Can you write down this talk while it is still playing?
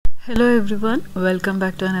Hello everyone, welcome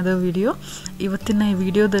back to another video. ಇವತ್ತಿನ ಈ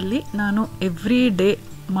ವಿಡಿಯೋದಲ್ಲಿ ನಾನು ಎವ್ರಿ ಡೇ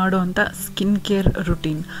ಮಾಡುವಂತ skin care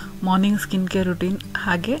routine, morning skin care routine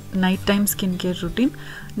ಹಾಗೆ night time skin care routine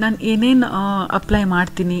ನಾನು ಏನೇನು ಅಪ್ಲೈ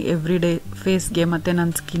ಮಾಡ್ತೀನಿ ಎವ್ರಿ ಡೇ ಫೇಸ್ಗೆ ಮತ್ತು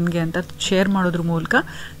ನನ್ನ ಸ್ಕಿನ್ಗೆ ಅಂತ ಶೇರ್ ಮಾಡೋದ್ರ ಮೂಲಕ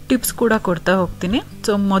ಟಿಪ್ಸ್ ಕೂಡ ಕೊಡ್ತಾ ಹೋಗ್ತೀನಿ.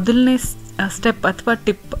 ಸೊ ಮೊದಲನೇ ಸ್ಟೆಪ್ ಅಥವಾ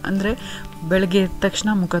ಟಿಪ್ ಅಂದರೆ ಬೆಳಗ್ಗೆ ಎದ್ದ ತಕ್ಷಣ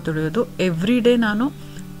ಮುಖ ತೊಳೆಯೋದು. ಎವ್ರಿ ಡೇ ನಾನು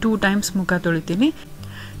 2 times ಮುಖ ತೊಳಿತೀನಿ.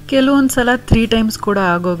 ಕೆಲವೊಂದು ಸಲ 3 times ಕೂಡ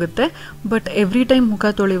ಆಗೋಗುತ್ತೆ. ಬಟ್ ಎವ್ರಿ ಟೈಮ್ ಮುಖ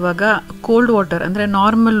ತೊಳೆಯುವಾಗ ಕೋಲ್ಡ್ ವಾಟರ್ ಅಂದರೆ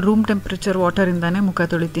ನಾರ್ಮಲ್ ರೂಮ್ ಟೆಂಪ್ರೇಚರ್ ವಾಟರಿಂದಾನೇ ಮುಖ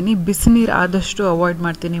ತೊಳಿತೀನಿ. ಬಿಸಿ ನೀರು ಆದಷ್ಟು ಅವಾಯ್ಡ್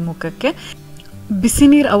ಮಾಡ್ತೀನಿ ಮುಖಕ್ಕೆ. ಬಿಸಿ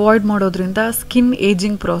ನೀರು ಅವಾಯ್ಡ್ ಮಾಡೋದ್ರಿಂದ skin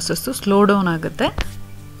ageing process slow down ಆಗುತ್ತೆ.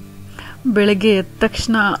 ಬೆಳಗ್ಗೆ ಎದ್ದ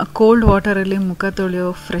ತಕ್ಷಣ ಕೋಲ್ಡ್ ವಾಟರಲ್ಲಿ ಮುಖ ತೊಳೆಯೋ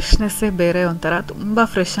ಫ್ರೆಶ್ನೆಸ್ಸೇ ಬೇರೆ, ಒಂಥರ ತುಂಬ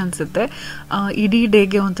ಫ್ರೆಶ್ ಅನಿಸುತ್ತೆ. ಇಡೀ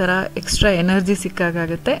ಡೇಗೆ ಒಂಥರ extra energy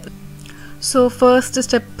ಸಿಕ್ಕಾಗುತ್ತೆ. So first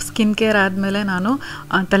step skin care ಆದಮೇಲೆ ನಾನು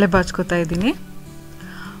ತಲೆ ಬಾಚ್ಕೋತಾ ಇದ್ದೀನಿ.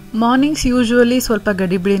 ಮಾರ್ನಿಂಗ್ಸ್ ಯೂಶ್ವಲಿ ಸ್ವಲ್ಪ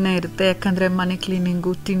ಗಡಿಬಿಡಿನೇ ಇರುತ್ತೆ, ಯಾಕಂದರೆ ಮನೆ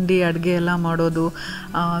ಕ್ಲೀನಿಂಗು, ತಿಂಡಿ, ಅಡುಗೆ ಎಲ್ಲ ಮಾಡೋದು,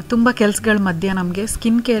 ತುಂಬ ಕೆಲಸಗಳ ಮಧ್ಯೆ ನಮಗೆ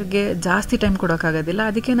ಸ್ಕಿನ್ ಕೇರ್ಗೆ ಜಾಸ್ತಿ ಟೈಮ್ ಕೊಡೋಕ್ಕಾಗೋದಿಲ್ಲ.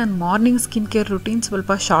 ಅದಕ್ಕೆ ನಾನು ಮಾರ್ನಿಂಗ್ ಸ್ಕಿನ್ ಕೇರ್ ರೂಟೀನ್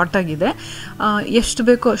ಸ್ವಲ್ಪ ಶಾರ್ಟ್ ಆಗಿದೆ. ಎಷ್ಟು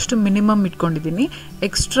ಬೇಕೋ ಅಷ್ಟು ಮಿನಿಮಮ್ ಇಟ್ಕೊಂಡಿದ್ದೀನಿ.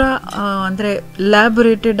 ಎಕ್ಸ್ಟ್ರಾ ಅಂದರೆ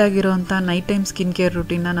ಲ್ಯಾಬೊರೇಟೆಡ್ ಆಗಿರೋವಂಥ ನೈಟ್ ಟೈಮ್ ಸ್ಕಿನ್ ಕೇರ್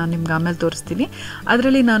ರೂಟೀನ್ನ ನಾನು ನಿಮ್ಗೆ ಆಮೇಲೆ ತೋರಿಸ್ತೀನಿ.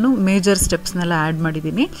 ಅದರಲ್ಲಿ ನಾನು ಮೇಜರ್ ಸ್ಟೆಪ್ಸ್ನೆಲ್ಲ ಆ್ಯಡ್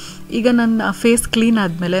ಮಾಡಿದ್ದೀನಿ. ಈಗ ನನ್ನ ಫೇಸ್ ಕ್ಲೀನ್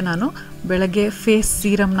ಆದಮೇಲೆ ನಾನು ಬೆಳಗ್ಗೆ ಫೇಸ್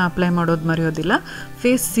ಸೀರಮ್ನ ಅಪ್ಲೈ ಮಾಡೋದು ಮರೆಯೋದಿಲ್ಲ.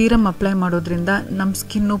 ಫೇಸ್ ಸೀರಮ್ ಅಪ್ಲೈ ಮಾಡೋದ್ರಿಂದ ನಮ್ಮ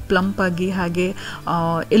ಸ್ಕಿನ್ನು ಪ್ಲಂಪ್ ಆಗಿ ಹಾಗೆ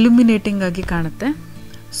ಇಲ್ಯುಮಿನೇಟಿಂಗ್ ಆಗಿ ಕಾಣುತ್ತೆ.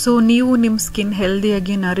 ಸೊ ನೀವು ನಿಮ್ಮ ಸ್ಕಿನ್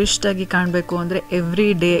ಹೆಲ್ದಿಯಾಗಿ ನರಿಷ್ಡ್ ಆಗಿ ಕಾಣಬೇಕು ಅಂದರೆ ಎವ್ರಿ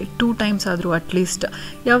ಡೇ 2 times ಆದರೂ ಅಟ್ಲೀಸ್ಟ್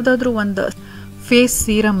ಯಾವುದಾದ್ರೂ ಒಂದು ಫೇಸ್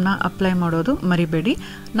ಸೀರಮ್ನ ಅಪ್ಲೈ ಮಾಡೋದು ಮರಿಬೇಡಿ.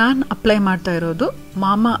 ನಾನು ಅಪ್ಲೈ ಮಾಡ್ತಾ ಇರೋದು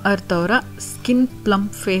ಮಮಾಅರ್ತ್ ಅವರ ಸ್ಕಿನ್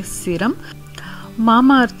ಪ್ಲಂಪ್ ಫೇಸ್ ಸೀರಮ್.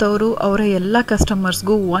 ಮಮಾಅರ್ತ್ ಅವರು ಅವರ ಎಲ್ಲ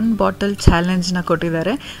ಕಸ್ಟಮರ್ಸ್ಗೂ 1 bottle ಚಾಲೆಂಜ್ನ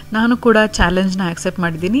ಕೊಟ್ಟಿದ್ದಾರೆ. ನಾನು ಕೂಡ ಚಾಲೆಂಜ್ನ ಆಕ್ಸೆಪ್ಟ್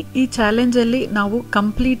ಮಾಡಿದ್ದೀನಿ. ಈ ಚಾಲೆಂಜಲ್ಲಿ ನಾವು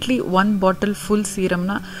ಕಂಪ್ಲೀಟ್ಲಿ 1 bottle ಫುಲ್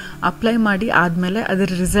ಸೀರಮ್ನ ಅಪ್ಲೈ ಮಾಡಿ ಆದಮೇಲೆ ಅದರ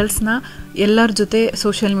ರಿಸಲ್ಟ್ಸ್ನ ಎಲ್ಲರ ಜೊತೆ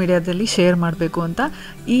ಸೋಷಿಯಲ್ ಮೀಡಿಯಾದಲ್ಲಿ ಶೇರ್ ಮಾಡಬೇಕು ಅಂತ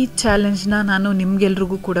ಈ ಚಾಲೆಂಜ್ನ ನಾನು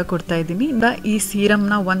ನಿಮಗೆಲ್ರಿಗೂ ಕೂಡ ಕೊಡ್ತಾ ಇದ್ದೀನಿ. ಈ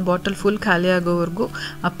ಸೀರಮ್ನ 1 bottle ಫುಲ್ ಖಾಲಿ ಆಗೋವರೆಗೂ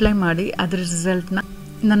ಅಪ್ಲೈ ಮಾಡಿ ಅದರ ರಿಸಲ್ಟ್ನ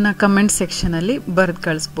ನನ್ನ ಕಮೆಂಟ್ ಸೆಕ್ಷನಲ್ಲಿ ಬರೆದು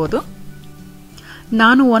ಕಳಿಸ್ಬೋದು.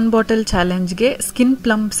 ನಾನು 1 bottle ಚಾಲೆಂಜ್ಗೆ ಸ್ಕಿನ್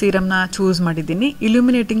ಪ್ಲಂಪ್ ಸೀರಮ್ನ ಚೂಸ್ ಮಾಡಿದ್ದೀನಿ.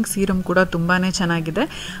 ಇಲ್ಯುಮಿನೇಟಿಂಗ್ ಸೀರಮ್ ಕೂಡ ತುಂಬಾ ಚೆನ್ನಾಗಿದೆ.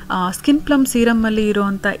 ಸ್ಕಿನ್ ಪ್ಲಂಪ್ ಸೀರಮಲ್ಲಿ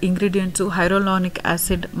ಇರುವಂಥ ಇಂಗ್ರೀಡಿಯೆಂಟ್ಸು ಹೈರೋಲಾನಿಕ್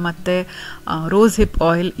ಆ್ಯಸಿಡ್ ಮತ್ತು ರೋಸ್ ಹಿಪ್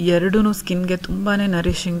ಆಯಿಲ್ ಎರಡೂ ಸ್ಕಿನ್ಗೆ ತುಂಬಾ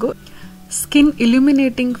ನರಿಶಿಂಗು. ಸ್ಕಿನ್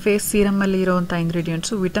ಇಲ್ಯುಮಿನೇಟಿಂಗ್ ಫೇಸ್ ಸೀರಮಲ್ಲಿ ಇರೋವಂಥ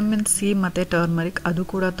ಇಂಗ್ರೀಡಿಯೆಂಟ್ಸು ವಿಟಮಿನ್ ಸಿ ಮತ್ತು ಟರ್ಮರಿಕ್, ಅದು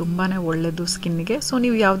ಕೂಡ ತುಂಬಾ ಒಳ್ಳೆಯದು ಸ್ಕಿನ್ನಿಗೆ. ಸೊ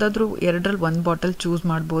ನೀವು ಯಾವುದಾದ್ರೂ 2ರಲ್ಲಿ 1 bottle ಚೂಸ್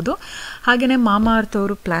ಮಾಡ್ಬೋದು. ಹಾಗೆಯೇ ಮಮಾಅರ್ತ್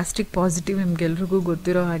ಅವರು ಪ್ಲಾಸ್ಟಿಕ್ ಪಾಸಿಟಿವ್, ನಿಮ್ಗೆಲ್ರಿಗೂ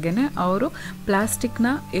ಗೊತ್ತಿರೋ ಹಾಗೆಯೇ ಅವರು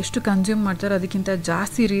ಪ್ಲಾಸ್ಟಿಕ್ನ ಎಷ್ಟು ಕನ್ಸ್ಯೂಮ್ ಮಾಡ್ತಾರೆ ಅದಕ್ಕಿಂತ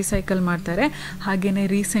ಜಾಸ್ತಿ ರೀಸೈಕಲ್ ಮಾಡ್ತಾರೆ. ಹಾಗೆಯೇ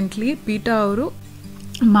ರೀಸೆಂಟ್ಲಿ ಪೀಟಾ ಅವರು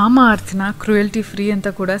ಮಮಾಅರ್ಥ್ನ ಕ್ರುಯಲ್ಟಿ ಫ್ರೀ ಅಂತ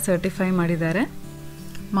ಕೂಡ ಸರ್ಟಿಫೈ ಮಾಡಿದ್ದಾರೆ.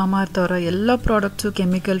 ಮಮಾಅರ್ತ್ ಅವರ ಎಲ್ಲ products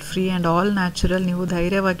chemical free and all natural. ನೀವು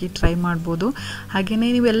ಧೈರ್ಯವಾಗಿ ಟ್ರೈ ಮಾಡ್ಬೋದು.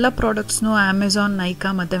 ಹಾಗೆಯೇ ನೀವು ಎಲ್ಲ ಪ್ರಾಡಕ್ಟ್ಸ್ನು ಅಮೆಝಾನ್, ನೈಕಾ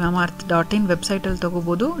ಮತ್ತು mamaearth.in ವೆಬ್ಸೈಟಲ್ಲಿ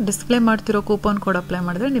ತೊಗೋಬೋದು. ಡಿಸ್ಪ್ಲೇ ಮಾಡ್ತಿರೋ ಕೂಪನ್ ಕೋಡ್ ಅಪ್ಲೈ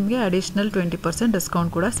ಮಾಡಿದ್ರೆ ನಿಮಗೆ ಅಡಿಷ್ನಲ್ 20%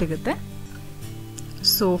 ಡಿಸ್ಕೌಂಟ್ ಕೂಡ ಸಿಗುತ್ತೆ.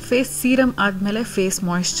 ಸೊ ಫೇಸ್ ಸೀರಮ್ ಆದಮೇಲೆ ಫೇಸ್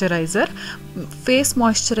ಮಾಯಿಶ್ಚರೈಸರ್. ಫೇಸ್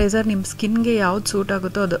ಮಾಯಿಶ್ಚರೈಸರ್ ನಿಮ್ಮ ಸ್ಕಿನ್ಗೆ ಯಾವ್ದು ಸೂಟ್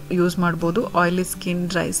ಆಗುತ್ತೋ ಅದು ಯೂಸ್ ಮಾಡ್ಬೋದು. Oily skin,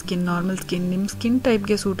 dry skin, normal skin, ನಿಮ್ಮ ಸ್ಕಿನ್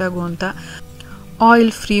ಟೈಪ್ಗೆ ಸೂಟ್ ಆಗುವಂಥ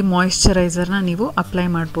ಆಯಿಲ್ ಫ್ರೀ ಮಾಯಿಶ್ಚರೈಸರ್ನ ನೀವು ಅಪ್ಲೈ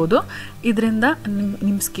ಮಾಡ್ಬೋದು. ಇದರಿಂದ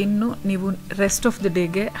ನಿಮ್ಮ ಸ್ಕಿನ್ನು ನೀವು ರೆಸ್ಟ್ ಆಫ್ ದ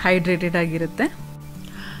ಡೇಗೆ ಹೈಡ್ರೇಟೆಡ್ ಆಗಿರುತ್ತೆ.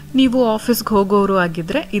 ನೀವು ಆಫೀಸ್ಗೆ ಹೋಗೋರು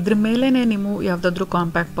ಆಗಿದ್ದರೆ ಇದ್ರ ಮೇಲೇ ನೀವು ಯಾವುದಾದ್ರೂ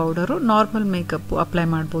compact powder, normal makeup apply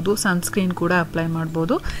ಮಾಡ್ಬೋದು. ಸನ್ಸ್ಕ್ರೀನ್ ಕೂಡ ಅಪ್ಲೈ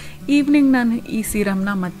ಮಾಡ್ಬೋದು. ಈವ್ನಿಂಗ್ ನಾನು ಈ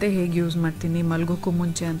ಸೀರಮ್ನ ಮತ್ತೆ ಹೇಗೆ ಯೂಸ್ ಮಾಡ್ತೀನಿ ಮಲ್ಗೋಕ್ಕೂ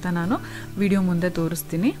ಮುಂಚೆ ಅಂತ ನಾನು ವಿಡಿಯೋ ಮುಂದೆ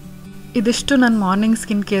ತೋರಿಸ್ತೀನಿ. ಇದಿಷ್ಟು ನನ್ನ ಮಾರ್ನಿಂಗ್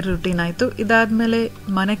ಸ್ಕಿನ್ ಕೇರ್ ರೂಟೀನ್ ಆಯಿತು. ಇದಾದಮೇಲೆ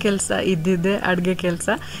ಮನೆ ಕೆಲಸ ಇದ್ದಿದ್ದೆ, ಅಡುಗೆ ಕೆಲಸ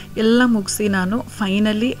ಎಲ್ಲ ಮುಗಿಸಿ ನಾನು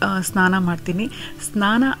ಫೈನಲಿ ಸ್ನಾನ ಮಾಡ್ತೀನಿ.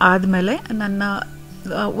 ಸ್ನಾನ ಆದಮೇಲೆ ನನ್ನ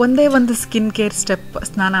ಒಂದೇ ಒಂದು ಸ್ಕಿನ್ ಕೇರ್ ಸ್ಟೆಪ್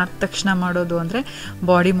ಸ್ನಾನ ಆದ ತಕ್ಷಣ ಮಾಡೋದು ಅಂದರೆ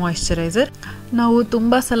ಬಾಡಿ ಮಾಯಿಶ್ಚರೈಸರ್. ನಾವು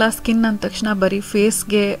ತುಂಬ ಸಲ ಸ್ಕಿನ್ ಅಂದ ತಕ್ಷಣ ಬರೀ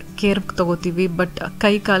ಫೇಸ್ಗೆ ಕೇರ್ ತೊಗೋತೀವಿ, ಬಟ್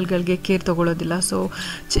ಕೈ ಕಾಲುಗಳಿಗೆ ಕೇರ್ ತೊಗೊಳ್ಳೋದಿಲ್ಲ. So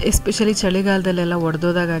especially ಚಳಿಗಾಲದಲ್ಲೆಲ್ಲ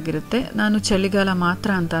ಒಡೆದೋದಾಗಿರುತ್ತೆ. ನಾನು ಚಳಿಗಾಲ ಮಾತ್ರ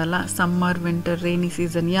ಅಂತ ಅಲ್ಲ, ಸಮ್ಮರ್, ವಿಂಟರ್, ರೈನಿ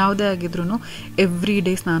ಸೀಸನ್ ಯಾವುದೇ ಆಗಿದ್ರೂ ಎವ್ರಿ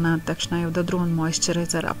ಡೇ ಸ್ನಾನ ಆದ ತಕ್ಷಣ ಯಾವುದಾದ್ರೂ ಒಂದು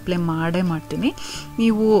ಮಾಯಿಶ್ಚರೈಸರ್ ಅಪ್ಲೈ ಮಾಡೇ ಮಾಡ್ತೀನಿ.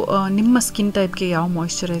 ನೀವು ನಿಮ್ಮ ಸ್ಕಿನ್ ಟೈಪ್ಗೆ ಯಾವ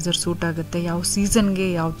ಮಾಯಿಶ್ಚರೈಸರ್ ಸೂಟ್ ಆಗುತ್ತೆ, ಯಾವ ಸೀಸನ್ಗೆ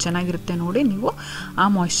ಯಾವ್ದು ಚೆನ್ನಾಗಿರುತ್ತೆ ನೋಡಿ ನೀವು ಆ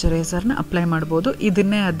ಮಾಯಿಶ್ಚರೈಸರ್ನ ಅಪ್ಲೈ ಮಾಡ್ಬೋದು.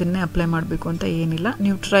 ಅದನ್ನೇ ಅಪ್ಲೈ ಮಾಡಬೇಕು ಅಂತ ಏನಿಲ್ಲ.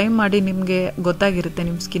 ನೀವು ಟ್ರೈ ಮಾಡಿ ನಿಮಗೆ ಗೊತ್ತಾಗಿರುತ್ತೆ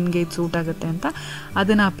ನಿಮ್ಮ ಸ್ಕಿನ್ಗೆ ಇದು ಸೂಟ್ ಆಗುತ್ತೆ ಅಂತ,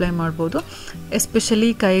 ಅದನ್ನು ಅಪ್ಲೈ ಮಾಡ್ಬೋದು. ಎಸ್ಪೆಷಲಿ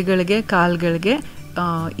ಕೈಗಳಿಗೆ, ಕಾಲುಗಳಿಗೆ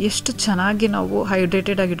ಎಷ್ಟು ಚೆನ್ನಾಗಿ ನಾವು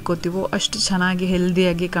ಹೈಡ್ರೇಟೆಡ್ ಆಗಿ ಇಟ್ಕೋತೀವೋ ಅಷ್ಟು ಚೆನ್ನಾಗಿ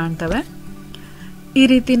ಹೆಲ್ದಿಯಾಗಿ ಕಾಣ್ತವೆ. ಈ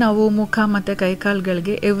ರೀತಿ ನಾವು ಮುಖ ಮತ್ತು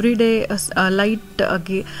ಕೈಕಾಲುಗಳಿಗೆ ಎವ್ರಿ ಡೇ ಲೈಟ್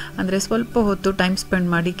ಆಗಿ ಅಂದರೆ ಸ್ವಲ್ಪ ಹೊತ್ತು ಟೈಮ್ ಸ್ಪೆಂಡ್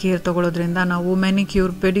ಮಾಡಿ ಕೇರ್ ತೊಗೊಳೋದ್ರಿಂದ ನಾವು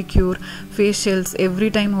manicure pedicure facials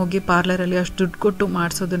every time ಹೋಗಿ ಪಾರ್ಲರಲ್ಲಿ ಅಷ್ಟು ದುಡ್ಡು ಕೊಟ್ಟು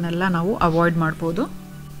ಮಾಡಿಸೋದನ್ನೆಲ್ಲ ನಾವು ಅವಾಯ್ಡ್ ಮಾಡ್ಬೋದು.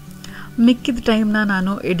 ಮಿಕ್ಕಿದ ಟೈಮ್ನ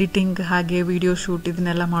ನಾನು ಎಡಿಟಿಂಗ್ ಹಾಗೆ ವಿಡಿಯೋ ಶೂಟ್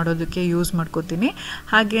ಇದನ್ನೆಲ್ಲ ಮಾಡೋದಕ್ಕೆ ಯೂಸ್ ಮಾಡ್ಕೋತೀನಿ.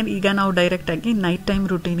 ಹಾಗೆ ಈಗ ನಾವು ಡೈರೆಕ್ಟಾಗಿ ನೈಟ್ ಟೈಮ್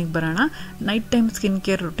ರುಟೀನಿಗೆ ಬರೋಣ. Night time skin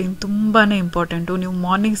care routine ತುಂಬಾ ಇಂಪಾರ್ಟೆಂಟು. ನೀವು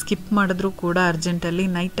ಮಾರ್ನಿಂಗ್ ಸ್ಕಿಪ್ ಮಾಡಿದ್ರೂ ಕೂಡ ಅರ್ಜೆಂಟಲ್ಲಿ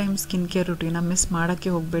night time skin care ರುಟೀನ miss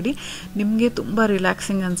ಮಾಡೋಕ್ಕೆ ಹೋಗಬೇಡಿ. ನಿಮಗೆ ತುಂಬ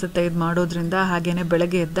ರಿಲ್ಯಾಕ್ಸಿಂಗ್ ಅನಿಸುತ್ತೆ ಇದು ಮಾಡೋದ್ರಿಂದ. ಹಾಗೆಯೇ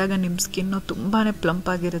ಬೆಳಗ್ಗೆ ಎದ್ದಾಗ ನಿಮ್ಮ ಸ್ಕಿನ್ನು ತುಂಬಾ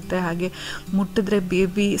ಪ್ಲಂಪ್ ಆಗಿರುತ್ತೆ, ಹಾಗೆ ಮುಟ್ಟಿದ್ರೆ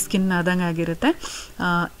ಬೇಬಿ ಸ್ಕಿನ್ ಆದಂಗೆ ಆಗಿರುತ್ತೆ.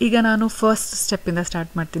 ಈಗ ನಾನು ಫಸ್ಟ್ ಸ್ಟೆಪ್ಪಿಂದ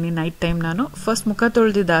ಸ್ಟಾರ್ಟ್ ಮಾಡ್ತೀನಿ. ನೈಟ್ ಟೈಮ್ ನಾನು ಫಸ್ಟ್ ಮುಖ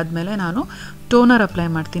ತೊಳೆದಿದ್ದಾದಮೇಲೆ ನಾನು ಟೋನರ್ ಅಪ್ಲೈ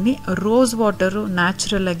ಮಾಡ್ತೀನಿ. ರೋಸ್ ವಾಟರು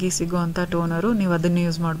ನ್ಯಾಚುರಲ್ ಆಗಿ ಸಿಗೋವಂಥ ಟೋನರು, ನೀವು ಅದನ್ನು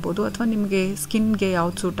ಯೂಸ್ ಮಾಡ್ಬೋದು, ಅಥವಾ ನಿಮಗೆ ಸ್ಕಿನ್ಗೆ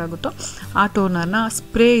ಯಾವ್ದು ಸೂಟ್ ಆಗುತ್ತೋ ಆ ಟೋನರ್ನ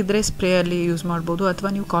ಸ್ಪ್ರೇ ಇದ್ದರೆ ಸ್ಪ್ರೇಯಲ್ಲಿ ಯೂಸ್ ಮಾಡ್ಬೋದು,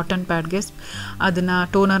 ಅಥವಾ ನೀವು ಕಾಟನ್ ಪ್ಯಾಡ್ಗೆ ಅದನ್ನು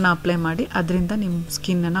ಟೋನರ್ನ ಅಪ್ಲೈ ಮಾಡಿ ಅದರಿಂದ ನಿಮ್ಮ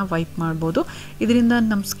ಸ್ಕಿನ್ನನ್ನು ವೈಪ್ ಮಾಡ್ಬೋದು. ಇದರಿಂದ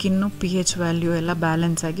ನಮ್ಮ ಸ್ಕಿನ್ನು pH ವ್ಯಾಲ್ಯೂ ಎಲ್ಲ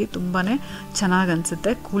ಬ್ಯಾಲೆನ್ಸ್ ಆಗಿ ತುಂಬಾ ಚೆನ್ನಾಗಿ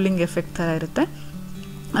ಅನಿಸುತ್ತೆ, ಕೂಲಿಂಗ್ ಎಫೆಕ್ಟ್ ಥರ ಇರುತ್ತೆ.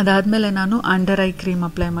 ಅದಾದಮೇಲೆ ನಾನು ಅಂಡರ್ ಐ ಕ್ರೀಮ್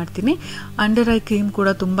ಅಪ್ಲೈ ಮಾಡ್ತೀನಿ. ಅಂಡರ್ ಐ ಕ್ರೀಮ್ ಕೂಡ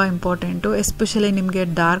ತುಂಬ ಇಂಪಾರ್ಟೆಂಟು. ಎಸ್ಪೆಷಲಿ ನಿಮಗೆ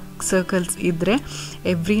ಡಾರ್ಕ್ ಸರ್ಕಲ್ಸ್ ಇದ್ದರೆ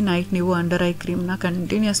ಎವ್ರಿ ನೈಟ್ ನೀವು ಅಂಡರ್ ಐ ಕ್ರೀಮ್ನ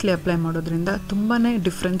ಕಂಟಿನ್ಯೂಸ್ಲಿ ಅಪ್ಲೈ ಮಾಡೋದ್ರಿಂದ ತುಂಬಾ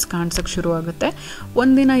ಡಿಫ್ರೆನ್ಸ್ ಕಾಣಿಸೋಕ್ಕೆ ಶುರು ಆಗುತ್ತೆ.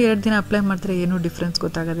 ಒಂದಿನ 2 ದಿನ ಅಪ್ಲೈ ಮಾಡಿದ್ರೆ ಏನೂ ಡಿಫ್ರೆನ್ಸ್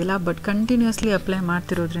ಗೊತ್ತಾಗೋದಿಲ್ಲ, ಬಟ್ ಕಂಟಿನ್ಯೂಸ್ಲಿ ಅಪ್ಲೈ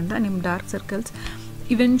ಮಾಡ್ತಿರೋದ್ರಿಂದ ನಿಮ್ಮ ಡಾರ್ಕ್ ಸರ್ಕಲ್ಸ್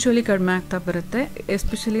ಇವೆಂಚುಲಿ ಕಡಿಮೆ ಆಗ್ತಾ ಬರುತ್ತೆ.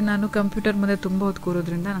 ಎಸ್ಪೆಷಲಿ ನಾನು ಕಂಪ್ಯೂಟರ್ ಮುಂದೆ ತುಂಬ ಹೊತ್ತು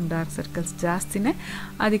ಕೂರೋದ್ರಿಂದ ನಂಗೆ ಡಾರ್ಕ್ ಸರ್ಕಲ್ಸ್ ಜಾಸ್ತಿನೇ,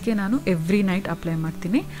 ಅದಕ್ಕೆ ನಾನು ಎವ್ರಿ ನೈಟ್ ಅಪ್ಲೈ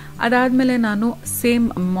ಮಾಡ್ತೀನಿ. ಅದಾದಮೇಲೆ ನಾನು ಸೇಮ್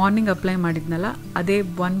ಮಾರ್ನಿಂಗ್ ಅಪ್ಲೈ ಮಾಡಿದ್ನಲ್ಲ ಅದೇ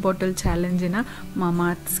 1 bottle ಚಾಲೆಂಜಿನ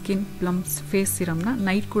ಮಮಾತ್ skin plump face ಸಿರಮ್ನ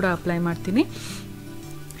night ಕೂಡ ಅಪ್ಲೈ ಮಾಡ್ತೀನಿ.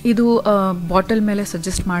 ಇದು ಬಾಟಲ್ ಮೇಲೆ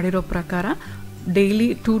ಸಜೆಸ್ಟ್ ಮಾಡಿರೋ ಪ್ರಕಾರ ಡೈಲಿ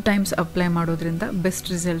 2 ಟೈಮ್ಸ್ ಅಪ್ಲೈ ಮಾಡೋದ್ರಿಂದ ಬೆಸ್ಟ್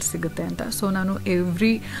ರಿಸಲ್ಟ್ ಸಿಗುತ್ತೆ ಅಂತ. ಸೊ ನಾನು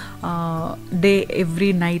every day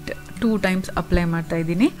every night 2 times apply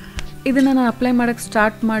ಮಾಡ್ತಾಯಿದ್ದೀನಿ. ಇದನ್ನು ನಾನು ಅಪ್ಲೈ ಮಾಡೋಕ್ಕೆ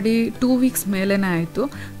ಸ್ಟಾರ್ಟ್ ಮಾಡಿ 2 ವೀಕ್ಸ್ ಮೇಲೇ ಆಯಿತು.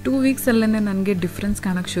 2 ವೀಕ್ಸಲ್ಲೇ ನನಗೆ ಡಿಫ್ರೆನ್ಸ್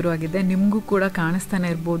ಕಾಣೋಕ್ಕೆ ಶುರು ಆಗಿದೆ. ನಿಮಗೂ ಕೂಡ ಕಾಣಿಸ್ತಾನೆ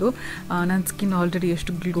ಇರ್ಬೋದು ನನ್ನ ಸ್ಕಿನ್ ಆಲ್ರೆಡಿ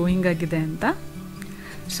ಎಷ್ಟು ಗ್ಲೋಯಿಂಗ್ ಆಗಿದೆ ಅಂತ.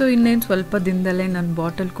 ಸೊ ಇನ್ನೇನು ಸ್ವಲ್ಪ ದಿನದಲ್ಲೇ ನನ್ನ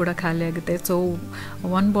ಬಾಟಲ್ ಕೂಡ ಖಾಲಿ ಆಗುತ್ತೆ. ಸೊ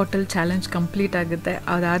 1 ಬಾಟಲ್ ಚಾಲೆಂಜ್ ಕಂಪ್ಲೀಟ್ ಆಗುತ್ತೆ.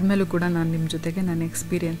 ಅದಾದಮೇಲೂ ಕೂಡ ನಾನು ನಿಮ್ಮ ಜೊತೆಗೆ ನನ್ನ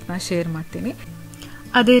ಎಕ್ಸ್ಪೀರಿಯೆನ್ಸ್ನ ಶೇರ್ ಮಾಡ್ತೀನಿ.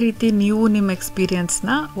 ಅದೇ ರೀತಿ ನೀವು ನಿಮ್ಮ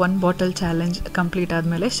ಎಕ್ಸ್ಪೀರಿಯೆನ್ಸ್ನ 1 ಬಾಟಲ್ ಚಾಲೆಂಜ್ ಕಂಪ್ಲೀಟ್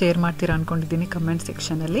ಆದಮೇಲೆ ಶೇರ್ ಮಾಡ್ತೀರಾ ಅಂದ್ಕೊಂಡಿದ್ದೀನಿ ಕಮೆಂಟ್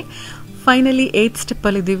ಸೆಕ್ಷನಲ್ಲಿ. ಫೈನಲಿ 8th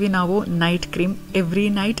ಸ್ಟೆಪ್ಪಲ್ಲಿದ್ದೀವಿ ನಾವು. Night cream every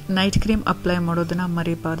night cream apply ಮಾಡೋದನ್ನು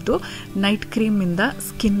ಮರಿಬಾರ್ದು. ನೈಟ್ ಕ್ರೀಮಿಂದ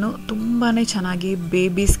ಸ್ಕಿನ್ನು ತುಂಬಾ ಚೆನ್ನಾಗಿ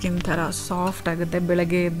ಬೇಬಿ ಸ್ಕಿನ್ ಥರ ಸಾಫ್ಟ್ ಆಗುತ್ತೆ.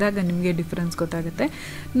 ಬೆಳಗ್ಗೆ ಎದ್ದಾಗ ನಿಮಗೆ ಡಿಫ್ರೆನ್ಸ್ ಗೊತ್ತಾಗುತ್ತೆ.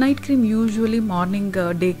 Night cream usually morning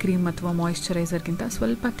day cream ಅಥವಾ ಮಾಯಿಶ್ಚರೈಸರ್ಗಿಂತ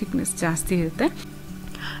ಸ್ವಲ್ಪ ಥಿಕ್ನೆಸ್ ಜಾಸ್ತಿ ಇರುತ್ತೆ.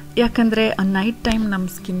 ಯಾಕಂದರೆ ನೈಟ್ ಟೈಮ್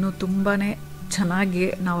ನಮ್ಮ ಸ್ಕಿನ್ನು ತುಂಬಾ ಚೆನ್ನಾಗಿ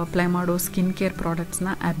ನಾವು ಅಪ್ಲೈ ಮಾಡೋ ಸ್ಕಿನ್ ಕೇರ್ ಪ್ರಾಡಕ್ಟ್ಸ್ನ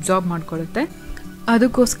ಅಬ್ಸಾರ್ಬ್ ಮಾಡ್ಕೊಳ್ಳುತ್ತೆ.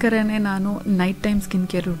 ಅದಕ್ಕೋಸ್ಕರನೇ ನಾನು night time skin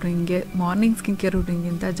care ರೂಟೀನ್ಗೆ morning skin care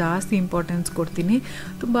ರೂಟೀನ್ಗಿಂತ ಜಾಸ್ತಿ ಇಂಪಾರ್ಟೆನ್ಸ್ ಕೊಡ್ತೀನಿ.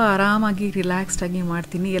 ತುಂಬ ಆರಾಮಾಗಿ ರಿಲ್ಯಾಕ್ಸ್ಡಾಗಿ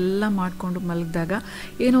ಮಾಡ್ತೀನಿ. ಎಲ್ಲ ಮಾಡಿಕೊಂಡು ಮಲಗಿದಾಗ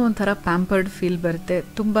ಏನೋ ಒಂಥರ ಪ್ಯಾಂಪರ್ಡ್ ಫೀಲ್ ಬರುತ್ತೆ.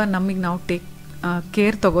 ತುಂಬ ನಮಗೆ ನಾವು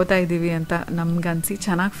ಕೇರ್ ತೊಗೋತಾ ಇದ್ದೀವಿ ಅಂತ ನಮ್ಗನ್ಸಿ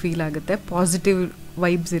ಚೆನ್ನಾಗಿ ಫೀಲ್ ಆಗುತ್ತೆ, ಪಾಸಿಟಿವ್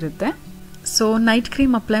ವೈಬ್ಸ್ ಇರುತ್ತೆ. ಸೊ ನೈಟ್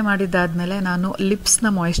ಕ್ರೀಮ್ ಅಪ್ಲೈ ಮಾಡಿದ್ದಾದಮೇಲೆ ನಾನು ಲಿಪ್ಸ್ನ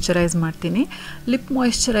ಮಾಯಿಶ್ಚರೈಸ್ ಮಾಡ್ತೀನಿ. ಲಿಪ್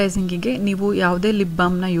ಮಾಯಿಶ್ಚರೈಸಿಂಗಿಗೆ ನೀವು ಯಾವುದೇ ಲಿಪ್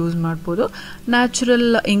ಬಾಮ್ನ ಯೂಸ್ ಮಾಡ್ಬೋದು. ನ್ಯಾಚುರಲ್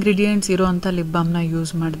ಇಂಗ್ರೀಡಿಯೆಂಟ್ಸ್ ಇರೋವಂಥ ಲಿಪ್ ಬಾಮ್ನ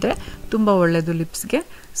ಯೂಸ್ ಮಾಡಿದ್ರೆ ತುಂಬ ಒಳ್ಳೆಯದು ಲಿಪ್ಸ್ಗೆ.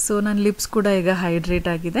 ಸೊ ನನ್ನ ಲಿಪ್ಸ್ ಕೂಡ ಈಗ ಹೈಡ್ರೇಟ್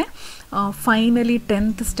ಆಗಿದೆ. ಫೈನಲಿ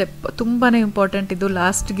 10th ಸ್ಟೆಪ್ ತುಂಬಾ ಇಂಪಾರ್ಟೆಂಟ್. ಇದು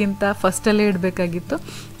ಲಾಸ್ಟ್ಗಿಂತ ಫಸ್ಟಲ್ಲೇ ಇಡಬೇಕಾಗಿತ್ತು,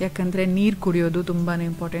 ಯಾಕಂದರೆ ನೀರು ಕುಡಿಯೋದು ತುಂಬಾ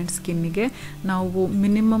ಇಂಪಾರ್ಟೆಂಟ್ ಸ್ಕಿನ್ನಿಗೆ. ನಾವು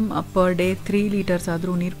ಮಿನಿಮಮ್ ಪರ್ ಡೇ 3 ಲೀಟರ್ಸ್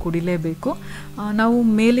ಆದರೂ ನೀರು ಕುಡಿಲೇಬೇಕು. ನಾವು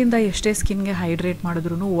ಮೇಲಿಂದ ಎಷ್ಟೇ ಸ್ಕಿನ್ಗೆ ಹೈಡ್ರೇಟ್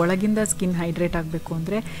ಮಾಡಿದ್ರೂ ಒಳಗಿಂದ ಸ್ಕಿನ್ ಹೈಡ್ರೇಟ್ ಆಗಬೇಕು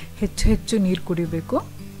ಅಂದರೆ ಹೆಚ್ಚು ನೀರು ಕುಡಿಬೇಕು.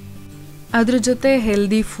 ಅದ್ರ ಜೊತೆ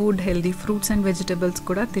healthy food, healthy fruits and vegetables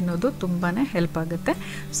ಕೂಡ ತಿನ್ನೋದು ತುಂಬಾ ಹೆಲ್ಪ್ ಆಗುತ್ತೆ.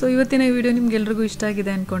 ಸೊ ಇವತ್ತಿನ ವಿಡಿಯೋ ನಿಮ್ಗೆಲ್ರಿಗೂ ಇಷ್ಟ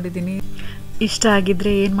ಆಗಿದೆ ಅಂದ್ಕೊಂಡಿದ್ದೀನಿ. ಇಷ್ಟ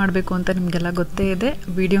ಆಗಿದ್ದರೆ ಏನು ಮಾಡಬೇಕು ಅಂತ ನಿಮಗೆಲ್ಲ ಗೊತ್ತೇ ಇದೆ.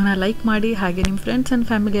 ವಿಡಿಯೋನ ಲೈಕ್ ಮಾಡಿ, ಹಾಗೆ ನಿಮ್ಮ ಫ್ರೆಂಡ್ಸ್ ಆ್ಯಂಡ್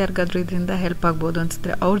ಫ್ಯಾಮಿಲಿ ಯಾರಿಗಾದ್ರೂ ಇದರಿಂದ ಹೆಲ್ಪ್ ಆಗ್ಬೋದು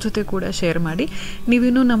ಅನಿಸಿದ್ರೆ ಅವ್ರ ಜೊತೆ ಕೂಡ ಶೇರ್ ಮಾಡಿ.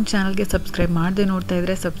 ನೀವಿನ್ನೂ ನಮ್ಮ ಚಾನಲ್ಗೆ ಸಬ್ಸ್ಕ್ರೈಬ್ ಮಾಡದೆ ನೋಡ್ತಾ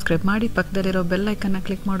ಇದ್ದರೆ ಸಬ್ಸ್ಕ್ರೈಬ್ ಮಾಡಿ, ಪಕ್ಕದಲ್ಲಿರೋ ಬೆಲ್ ಐಕನ್ನ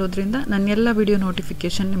ಕ್ಲಿಕ್ ಮಾಡೋದ್ರಿಂದ ನನ್ನ ಎಲ್ಲ ವಿಡಿಯೋ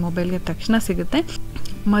ನೋಟಿಫಿಕೇಷನ್ ನಿಮ್ಮ ಮೊಬೈಲ್ಗೆ ತಕ್ಷಣ ಸಿಗುತ್ತೆ.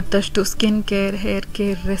 ಮತ್ತಷ್ಟು skin care, hair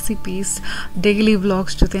care, recipes, daily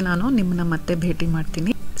vlogs ಜೊತೆ ನಾನು ನಿಮ್ಮನ್ನ ಮತ್ತೆ ಭೇಟಿ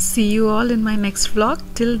ಮಾಡ್ತೀನಿ. See you all in my next vlog.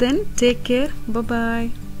 Till then, take care.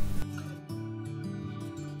 Bye-bye.